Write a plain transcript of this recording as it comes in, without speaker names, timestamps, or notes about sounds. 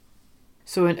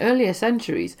So in earlier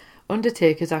centuries,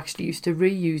 undertakers actually used to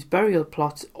reuse burial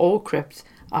plots or crypts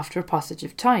after a passage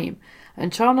of time,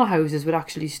 and charnel houses would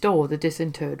actually store the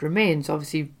disinterred remains,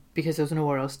 obviously because there was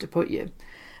nowhere else to put you.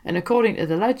 And according to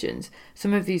the legends,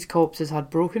 some of these corpses had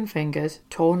broken fingers,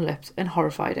 torn lips and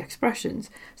horrified expressions,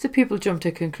 so people jumped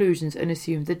to conclusions and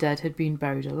assumed the dead had been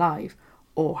buried alive.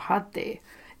 Or had they?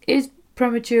 Is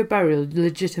premature burial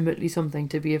legitimately something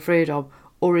to be afraid of,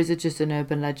 or is it just an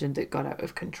urban legend that got out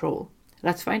of control?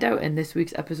 Let's find out in this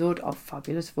week's episode of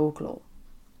Fabulous Folklore.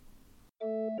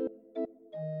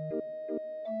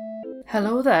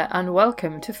 Hello there and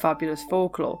welcome to Fabulous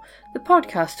Folklore, the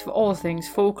podcast for all things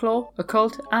folklore,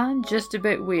 occult and just a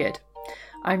bit weird.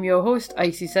 I'm your host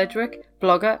Icy Sedgwick,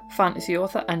 blogger, fantasy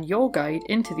author and your guide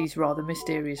into these rather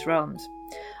mysterious realms.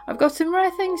 I've got some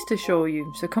rare things to show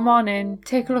you, so come on in,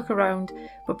 take a look around,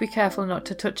 but be careful not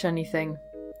to touch anything.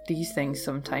 These things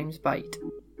sometimes bite.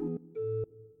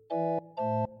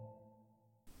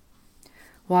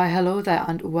 Why hello there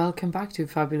and welcome back to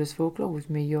Fabulous Folklore with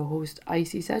me, your host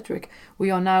Icy Sedgwick.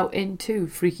 We are now into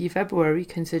Freaky February,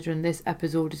 considering this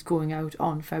episode is going out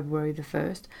on February the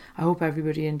 1st. I hope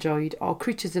everybody enjoyed our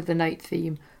Creatures of the Night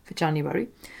theme for January.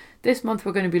 This month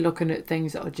we're going to be looking at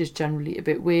things that are just generally a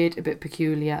bit weird, a bit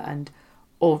peculiar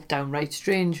or downright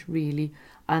strange really.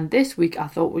 And this week I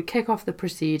thought we'd kick off the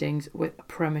proceedings with a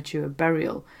premature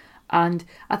burial. And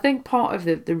I think part of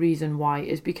the reason why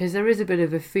is because there is a bit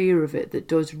of a fear of it that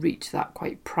does reach that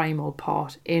quite primal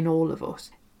part in all of us.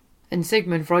 And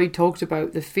Sigmund Freud talked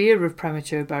about the fear of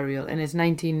premature burial in his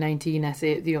 1919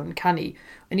 essay, The Uncanny.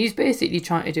 And he's basically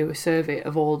trying to do a survey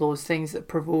of all those things that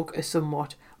provoke a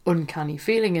somewhat uncanny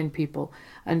feeling in people.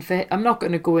 And I'm not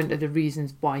going to go into the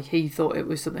reasons why he thought it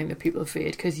was something that people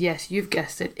feared, because yes, you've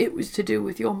guessed it, it was to do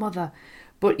with your mother.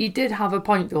 But he did have a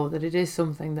point, though, that it is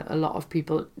something that a lot of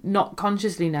people, not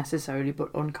consciously necessarily, but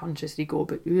unconsciously go a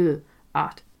bit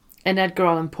at. And Edgar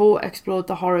Allan Poe explored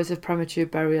the horrors of premature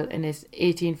burial in his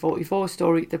 1844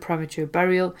 story, The Premature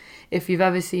Burial. If you've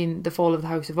ever seen The Fall of the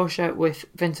House of Usher with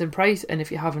Vincent Price, and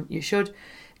if you haven't, you should,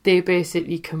 they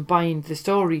basically combined the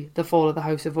story, The Fall of the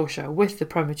House of Usher, with The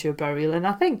Premature Burial, and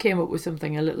I think came up with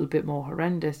something a little bit more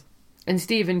horrendous. And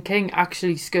Stephen King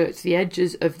actually skirts the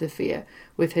edges of the fear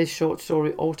with his short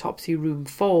story Autopsy Room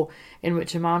 4, in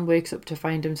which a man wakes up to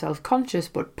find himself conscious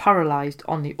but paralysed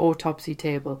on the autopsy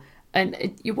table.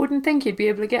 And you wouldn't think you'd be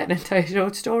able to get an entire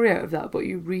short story out of that, but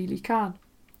you really can.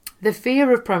 The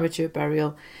fear of premature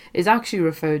burial is actually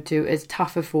referred to as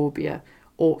taphophobia,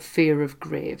 or fear of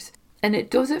graves. And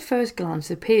it does at first glance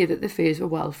appear that the fears were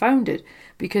well founded,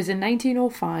 because in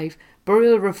 1905,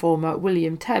 burial reformer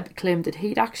William Tebb claimed that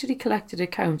he'd actually collected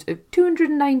accounts of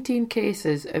 219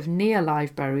 cases of near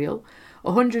live burial,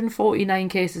 149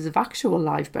 cases of actual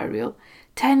live burial,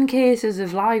 10 cases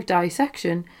of live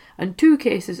dissection, and 2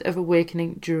 cases of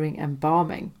awakening during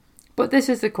embalming. But this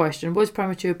is the question, was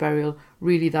premature burial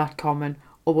really that common,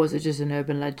 or was it just an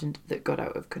urban legend that got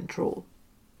out of control?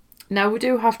 Now, we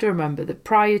do have to remember that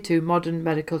prior to modern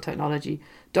medical technology,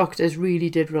 doctors really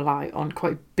did rely on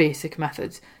quite basic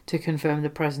methods to confirm the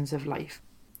presence of life.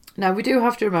 Now, we do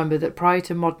have to remember that prior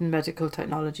to modern medical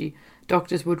technology,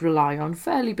 doctors would rely on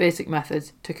fairly basic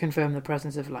methods to confirm the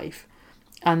presence of life.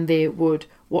 And they would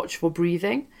watch for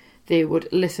breathing, they would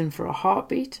listen for a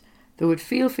heartbeat, they would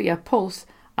feel for your pulse,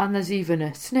 and there's even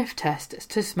a sniff test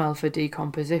to smell for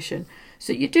decomposition.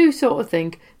 So you do sort of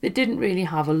think they didn't really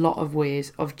have a lot of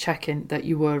ways of checking that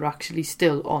you were actually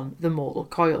still on the mortal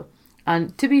coil.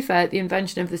 And to be fair, the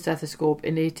invention of the stethoscope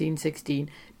in 1816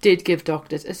 did give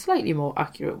doctors a slightly more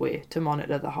accurate way to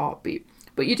monitor the heartbeat.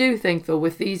 But you do think, though,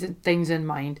 with these things in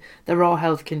mind, there are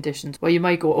health conditions where you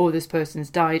might go, oh, this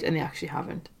person's died, and they actually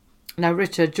haven't. Now,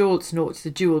 Richard Joltz notes the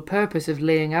dual purpose of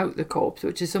laying out the corpse,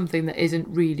 which is something that isn't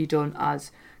really done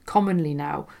as commonly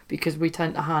now, because we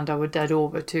tend to hand our dead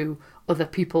over to other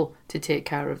people to take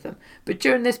care of them. But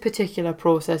during this particular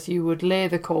process, you would lay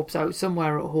the corpse out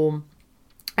somewhere at home,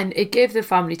 and it gave the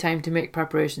family time to make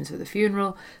preparations for the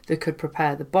funeral. They could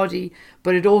prepare the body,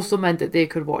 but it also meant that they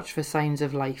could watch for signs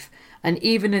of life. And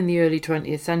even in the early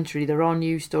 20th century, there are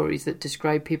news stories that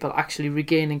describe people actually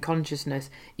regaining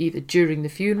consciousness either during the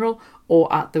funeral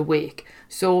or at the wake.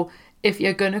 So if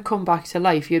you're going to come back to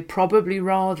life, you'd probably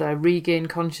rather regain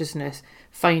consciousness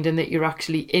finding that you're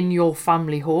actually in your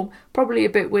family home. Probably a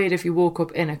bit weird if you woke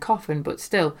up in a coffin, but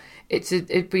still,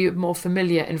 it'd be a more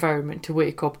familiar environment to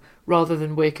wake up rather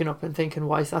than waking up and thinking,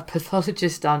 why is that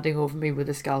pathologist standing over me with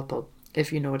a scalpel,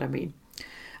 if you know what I mean.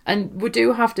 And we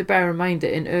do have to bear in mind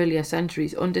that in earlier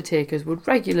centuries, undertakers would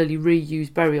regularly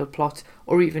reuse burial plots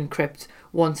or even crypts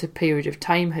once a period of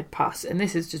time had passed, and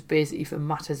this is just basically for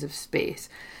matters of space.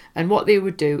 And what they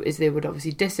would do is they would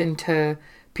obviously disinter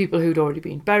people who'd already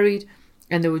been buried,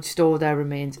 and they would store their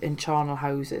remains in charnel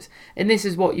houses. And this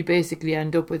is what you basically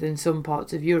end up with in some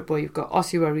parts of Europe where you've got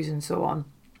ossuaries and so on.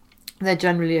 They're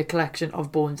generally a collection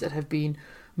of bones that have been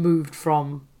moved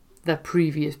from their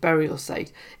previous burial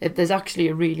site. There's actually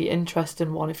a really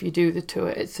interesting one if you do the tour.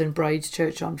 It's St Bride's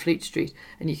Church on Fleet Street,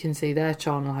 and you can see their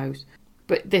charnel house.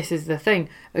 But this is the thing.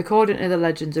 According to the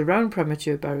legends around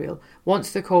premature burial,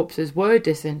 once the corpses were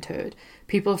disinterred,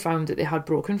 people found that they had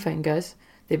broken fingers,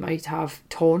 they might have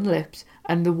torn lips,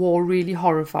 and they wore really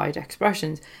horrified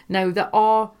expressions. Now, there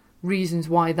are reasons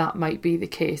why that might be the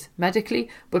case medically,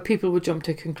 but people would jump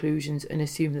to conclusions and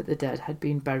assume that the dead had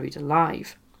been buried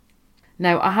alive.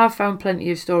 Now, I have found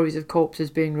plenty of stories of corpses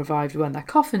being revived when their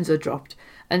coffins are dropped,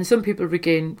 and some people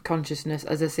regain consciousness,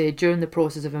 as I say, during the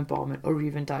process of embalmment or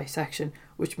even dissection,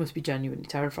 which must be genuinely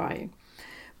terrifying.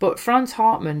 But Franz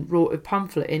Hartmann wrote a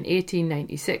pamphlet in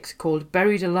 1896 called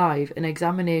Buried Alive, an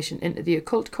examination into the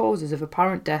occult causes of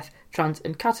apparent death, trance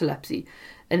and catalepsy,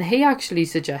 and he actually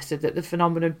suggested that the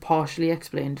phenomenon partially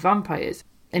explained vampires.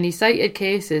 And he cited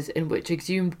cases in which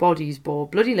exhumed bodies bore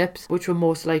bloody lips, which were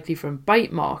most likely from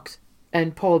bite marks.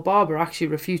 And Paul Barber actually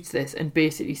refutes this and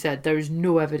basically said there is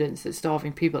no evidence that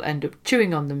starving people end up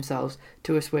chewing on themselves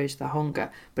to assuage their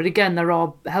hunger. But again, there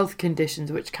are health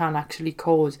conditions which can actually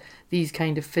cause these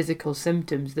kind of physical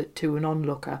symptoms that to an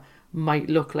onlooker might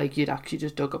look like you'd actually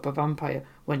just dug up a vampire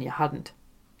when you hadn't.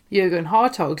 Jürgen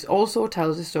Hartogs also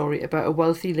tells a story about a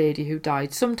wealthy lady who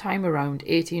died sometime around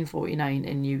 1849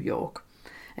 in New York.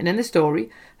 And in the story,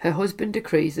 her husband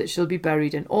decrees that she'll be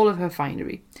buried in all of her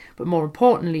finery, but more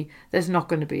importantly, there's not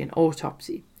going to be an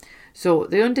autopsy. So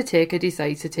the undertaker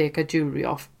decides to take her jewellery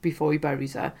off before he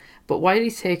buries her, but while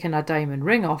he's taking her diamond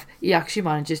ring off, he actually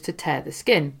manages to tear the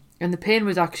skin. And the pain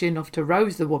was actually enough to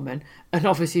rouse the woman, and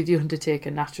obviously the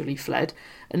undertaker naturally fled,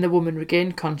 and the woman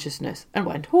regained consciousness and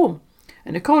went home.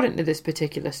 And according to this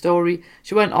particular story,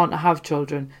 she went on to have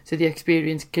children, so the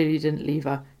experience clearly didn't leave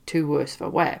her too worse for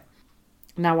wear.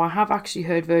 Now, I have actually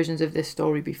heard versions of this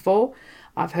story before.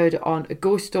 I've heard it on a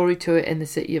ghost story tour in the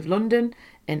City of London,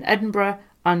 in Edinburgh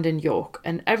and in York.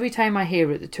 And every time I hear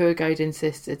it, the tour guide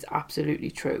insists it's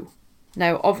absolutely true.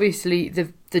 Now, obviously,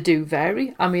 they do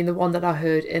vary. I mean, the one that I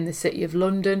heard in the City of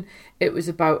London, it was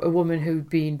about a woman who'd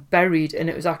been buried, and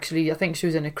it was actually, I think she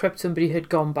was in a crypt. Somebody had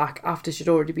gone back after she'd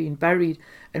already been buried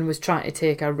and was trying to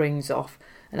take her rings off.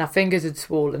 And her fingers had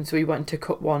swollen, so he went to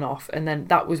cut one off, and then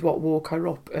that was what woke her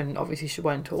up, and obviously she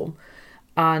went home.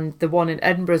 And the one in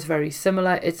Edinburgh is very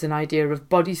similar. It's an idea of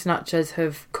body snatchers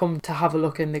have come to have a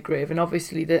look in the grave, and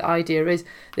obviously the idea is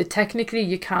that technically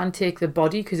you can take the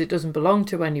body because it doesn't belong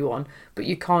to anyone, but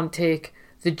you can't take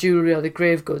the jewellery or the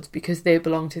grave goods because they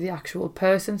belong to the actual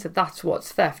person, so that's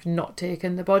what's theft, not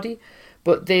taking the body.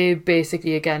 But they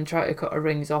basically, again, try to cut her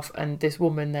rings off, and this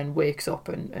woman then wakes up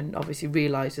and obviously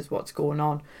realises what's going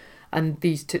on. And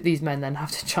these men then have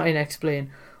to try and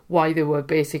explain why they were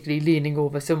basically leaning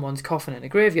over someone's coffin in a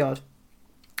graveyard.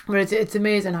 But it's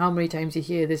amazing how many times you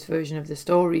hear this version of the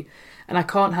story, and I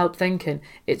can't help thinking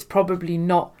it's probably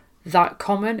not that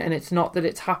common, and it's not that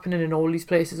it's happening in all these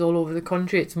places all over the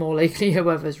country. It's more likely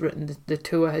whoever's written the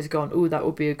tour has gone, oh, that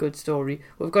would be a good story.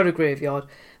 We've got a graveyard,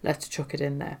 let's chuck it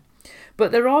in there.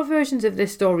 But there are versions of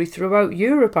this story throughout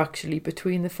Europe, actually,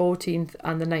 between the 14th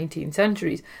and the 19th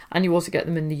centuries, and you also get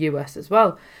them in the US as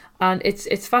well. And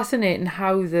it's fascinating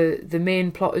how the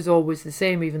main plot is always the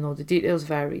same, even though the details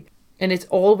vary. And it's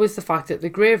always the fact that the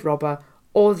grave robber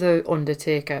or the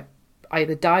undertaker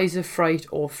either dies of fright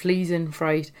or flees in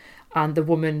fright, and the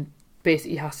woman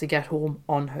basically has to get home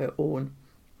on her own.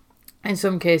 In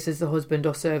some cases, the husband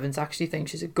or servants actually think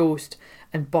she's a ghost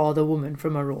and bar the woman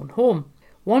from her own home.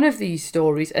 One of these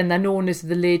stories, and they're known as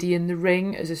the Lady in the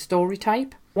Ring as a story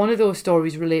type, one of those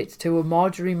stories relates to a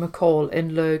Marjorie McCall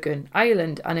in Lurgan,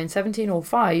 Ireland, and in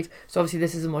 1705, so obviously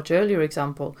this is a much earlier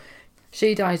example,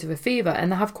 she dies of a fever,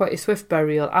 and they have quite a swift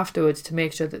burial afterwards to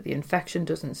make sure that the infection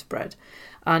doesn't spread.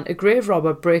 And a grave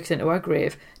robber breaks into her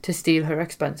grave to steal her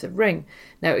expensive ring.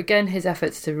 Now again, his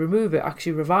efforts to remove it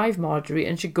actually revive Marjorie,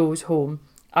 and she goes home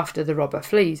after the robber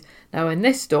flees. Now in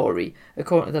this story,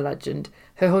 according to the legend,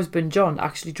 her husband John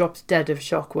actually drops dead of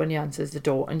shock when he answers the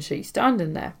door and she's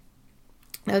standing there.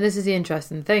 Now this is the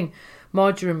interesting thing.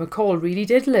 Marjorie McCall really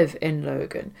did live in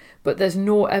Lurgan, but there's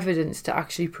no evidence to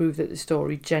actually prove that the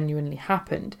story genuinely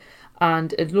happened.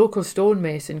 And a local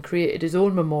stonemason created his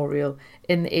own memorial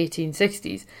in the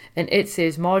 1860s, and it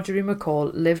says Marjorie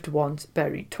McCall lived once,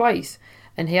 buried twice.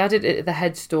 And he added it to the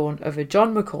headstone of a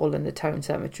John McCall in the town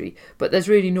cemetery, but there's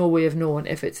really no way of knowing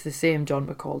if it's the same John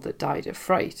McCall that died of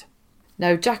fright.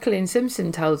 Now, Jacqueline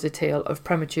Simpson tells a tale of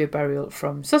premature burial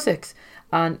from Sussex,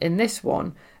 and in this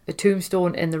one, a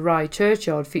tombstone in the Rye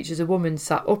churchyard features a woman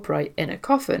sat upright in a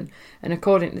coffin, and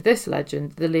according to this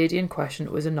legend, the lady in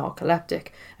question was a narcoleptic,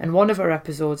 and one of her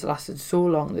episodes lasted so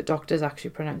long that doctors actually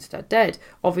pronounced her dead.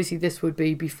 Obviously, this would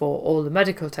be before all the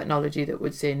medical technology that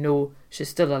would say, no, she's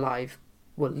still alive,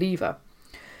 we'll leave her.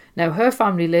 Now, her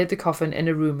family laid the coffin in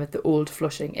a room at the old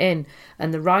Flushing Inn,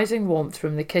 and the rising warmth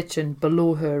from the kitchen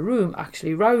below her room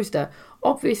actually roused her.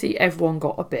 Obviously, everyone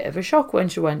got a bit of a shock when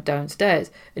she went downstairs,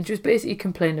 and she was basically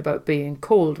complaining about being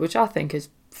cold, which I think is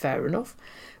fair enough.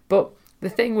 But the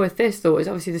thing with this, though, is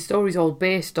obviously the story's all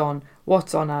based on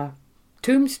what's on her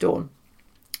tombstone.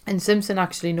 And Simpson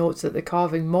actually notes that the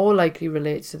carving more likely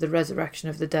relates to the resurrection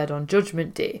of the dead on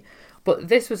Judgment Day, but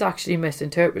this was actually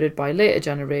misinterpreted by later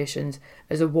generations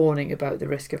as a warning about the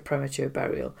risk of premature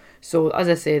burial. So, as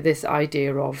I say, this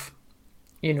idea of,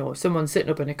 someone sitting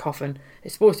up in a coffin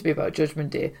is supposed to be about Judgment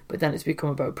Day, but then it's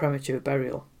become about premature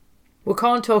burial. We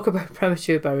can't talk about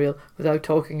premature burial without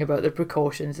talking about the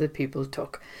precautions that people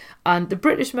took. And the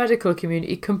British medical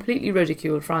community completely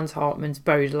ridiculed Franz Hartmann's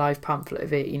Buried Alive pamphlet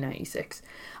of 1896.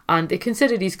 And they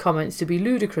consider these comments to be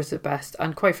ludicrous at best,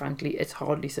 and quite frankly, it's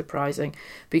hardly surprising,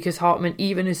 because Hartmann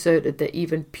even asserted that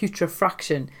even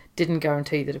putrefaction didn't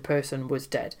guarantee that a person was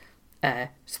dead.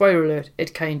 Spoiler alert,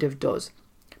 it kind of does.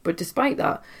 But despite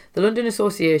that, the London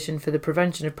Association for the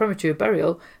Prevention of Premature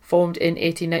Burial formed in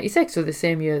 1896, so the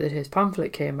same year that his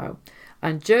pamphlet came out.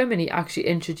 And Germany actually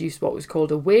introduced what was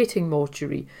called a waiting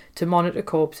mortuary to monitor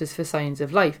corpses for signs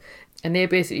of life. And they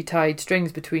basically tied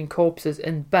strings between corpses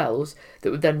and bells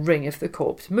that would then ring if the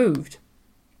corpse moved.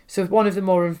 So one of the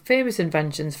more famous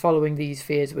inventions following these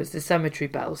fears was the cemetery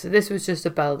bell. So this was just a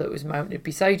bell that was mounted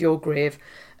beside your grave,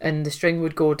 and the string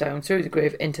would go down through the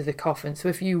grave into the coffin. So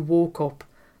if you woke up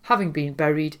having been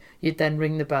buried, you'd then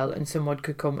ring the bell and someone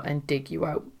could come and dig you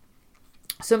out.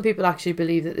 Some people actually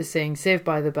believe that the saying "Saved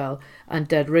by the Bell" and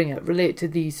 "Dead Ringer" relate to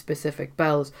these specific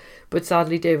bells, but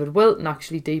sadly David Wilton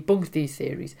actually debunked these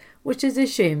theories, which is a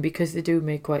shame because they do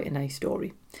make quite a nice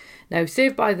story. Now,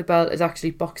 "Saved by the Bell" is actually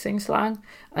boxing slang,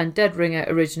 and "Dead Ringer"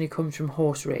 originally comes from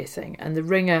horse racing, and the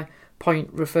ringer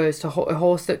point refers to a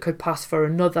horse that could pass for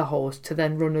another horse to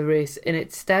then run a race in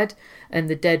its stead, and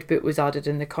the dead bit was added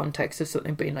in the context of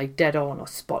something being like dead on or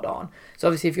spot on. So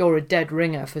obviously if you're a dead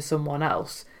ringer for someone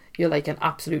else, you're like an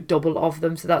absolute double of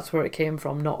them, so that's where it came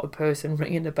from, not a person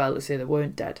ringing a bell to say they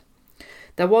weren't dead.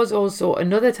 There was also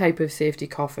another type of safety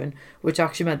coffin, which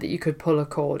actually meant that you could pull a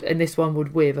cord, and this one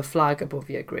would wave a flag above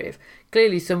your grave.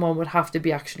 Clearly someone would have to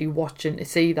be actually watching to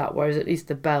see that, whereas at least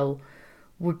the bell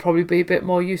would probably be a bit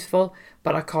more useful,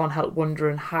 but I can't help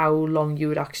wondering how long you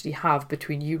would actually have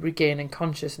between you regaining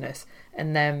consciousness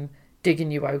and them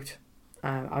digging you out.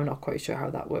 I'm not quite sure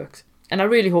how that works. And I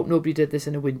really hope nobody did this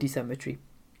in a windy cemetery.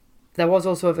 There was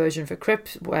also a version for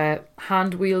crypts where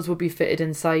hand wheels would be fitted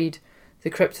inside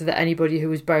the crypt so that anybody who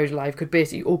was buried alive could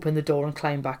basically open the door and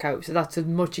climb back out. So that's a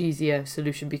much easier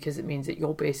solution because it means that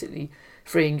you're basically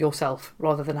freeing yourself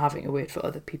rather than having to wait for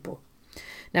other people.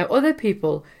 Now, other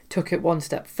people took it one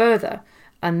step further,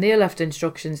 and they left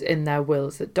instructions in their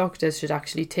wills that doctors should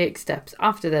actually take steps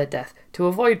after their death to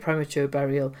avoid premature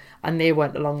burial, and they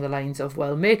went along the lines of,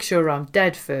 well, make sure I'm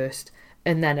dead first,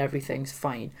 and then everything's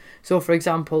fine. So, for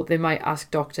example, they might ask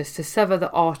doctors to sever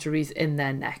the arteries in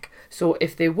their neck. So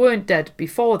if they weren't dead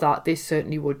before that, they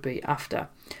certainly would be after.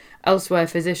 Elsewhere,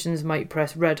 physicians might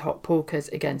press red-hot pokers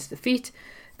against the feet.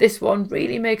 This one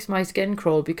really makes my skin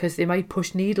crawl because they might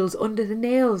push needles under the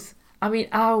nails. I mean,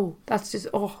 ow, that's just,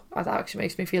 that actually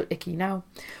makes me feel icky now.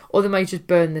 Or they might just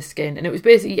burn the skin. And it was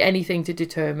basically anything to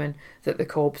determine that the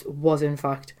corpse was in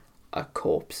fact a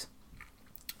corpse.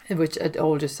 Which it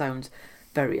all just sounds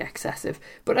very excessive.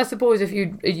 But I suppose if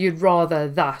you'd rather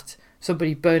that,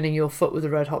 somebody burning your foot with a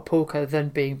red hot poker, than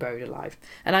being buried alive.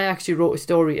 And I actually wrote a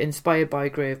story inspired by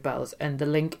grave bells, and the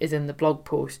link is in the blog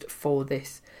post for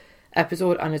this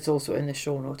episode, and it's also in the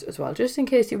show notes as well, just in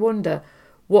case you wonder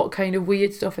what kind of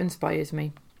weird stuff inspires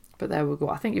me. But there we go.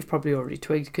 I think you've probably already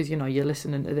twigged because, you're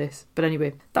listening to this. But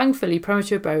anyway, thankfully,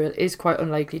 premature burial is quite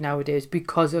unlikely nowadays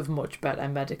because of much better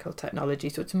medical technology.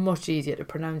 So it's much easier to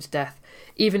pronounce death,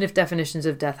 even if definitions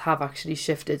of death have actually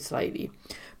shifted slightly.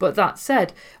 But that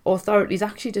said, authorities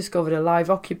actually discovered a live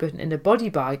occupant in a body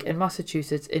bag in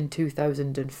Massachusetts in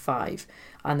 2005.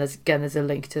 And there's a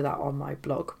link to that on my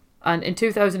blog. And in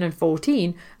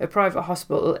 2014, a private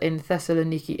hospital in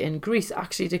Thessaloniki in Greece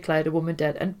actually declared a woman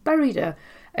dead and buried her,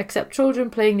 except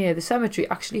children playing near the cemetery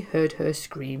actually heard her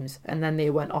screams, and then they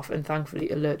went off and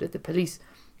thankfully alerted the police.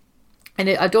 And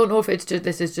I don't know if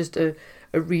this is just a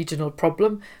regional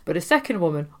problem, but a second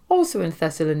woman, also in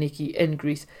Thessaloniki in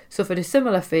Greece, suffered a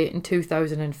similar fate in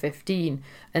 2015,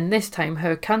 and this time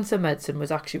her cancer medicine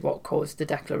was actually what caused the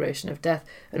declaration of death,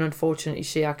 and unfortunately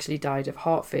she actually died of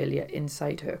heart failure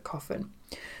inside her coffin.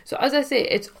 So as I say,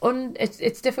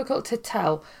 it's difficult to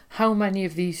tell how many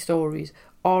of these stories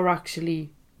are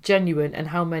actually genuine and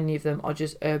how many of them are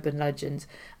just urban legends.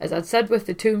 As I'd said with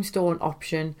the tombstone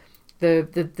option,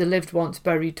 the lived once,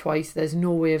 buried twice, there's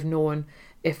no way of knowing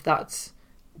if that's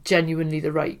genuinely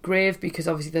the right grave, because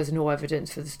obviously there's no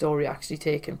evidence for the story actually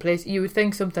taking place. You would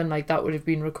think something like that would have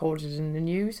been recorded in the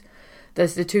news.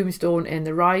 There's the tombstone in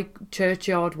the Rye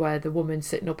churchyard where the woman's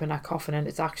sitting up in her coffin and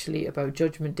it's actually about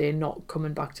Judgment Day, not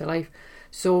coming back to life.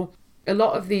 So a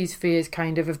lot of these fears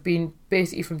kind of have been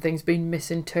basically from things being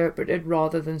misinterpreted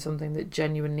rather than something that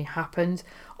genuinely happens.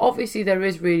 Obviously, there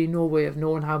is really no way of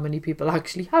knowing how many people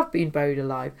actually have been buried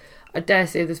alive. I dare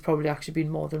say there's probably actually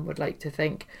been more than we'd like to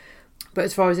think. But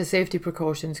as far as the safety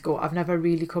precautions go, I've never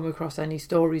really come across any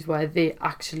stories where they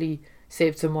actually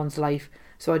saved someone's life.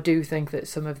 So I do think that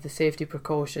some of the safety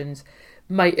precautions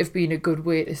might have been a good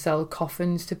way to sell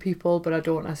coffins to people, but I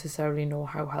don't necessarily know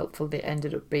how helpful they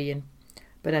ended up being.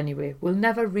 But anyway, we'll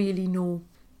never really know.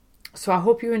 So I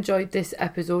hope you enjoyed this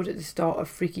episode at the start of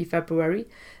Freaky February.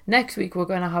 Next week we're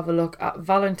going to have a look at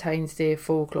Valentine's Day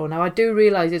folklore. Now I do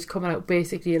realise it's coming out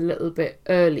basically a little bit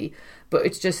early, but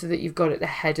it's just so that you've got it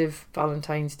ahead of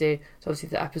Valentine's Day. So obviously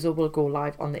the episode will go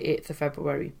live on the 8th of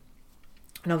February.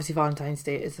 And obviously Valentine's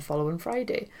Day is the following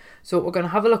Friday. So we're going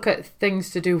to have a look at things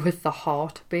to do with the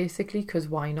heart, basically, because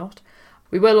why not?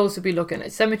 We will also be looking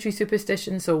at cemetery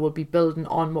superstitions, so we'll be building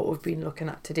on what we've been looking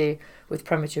at today with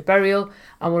premature burial,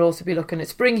 and we'll also be looking at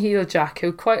Spring Heel Jack,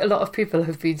 who quite a lot of people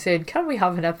have been saying, can we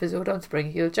have an episode on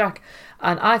Spring Heel Jack?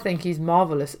 And I think he's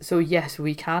marvellous, so yes,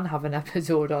 we can have an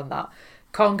episode on that.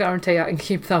 Can't guarantee I can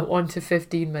keep that 1 to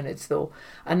 15 minutes though.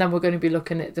 And then we're going to be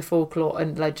looking at the folklore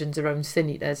and legends around sin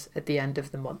eaters at the end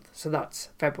of the month, so that's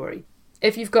February.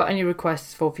 If you've got any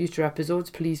requests for future episodes,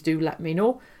 please do let me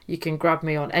know. You can grab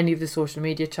me on any of the social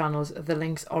media channels. The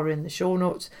links are in the show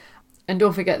notes. And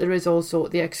don't forget, there is also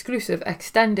the exclusive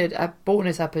extended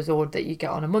bonus episode that you get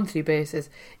on a monthly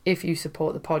basis if you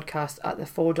support the podcast at the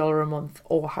 $4 a month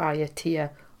or higher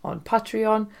tier on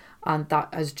Patreon. And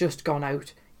that has just gone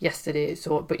out yesterday.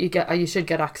 But you should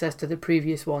get access to the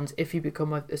previous ones if you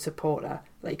become a supporter,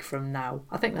 like from now.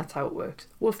 I think that's how it works.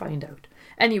 We'll find out.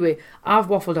 Anyway, I've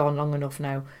waffled on long enough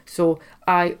now, so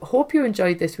I hope you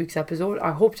enjoyed this week's episode.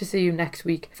 I hope to see you next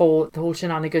week for the whole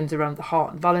shenanigans around the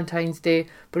heart and Valentine's Day,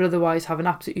 but otherwise have an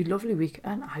absolutely lovely week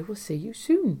and I will see you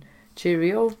soon.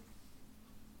 Cheerio.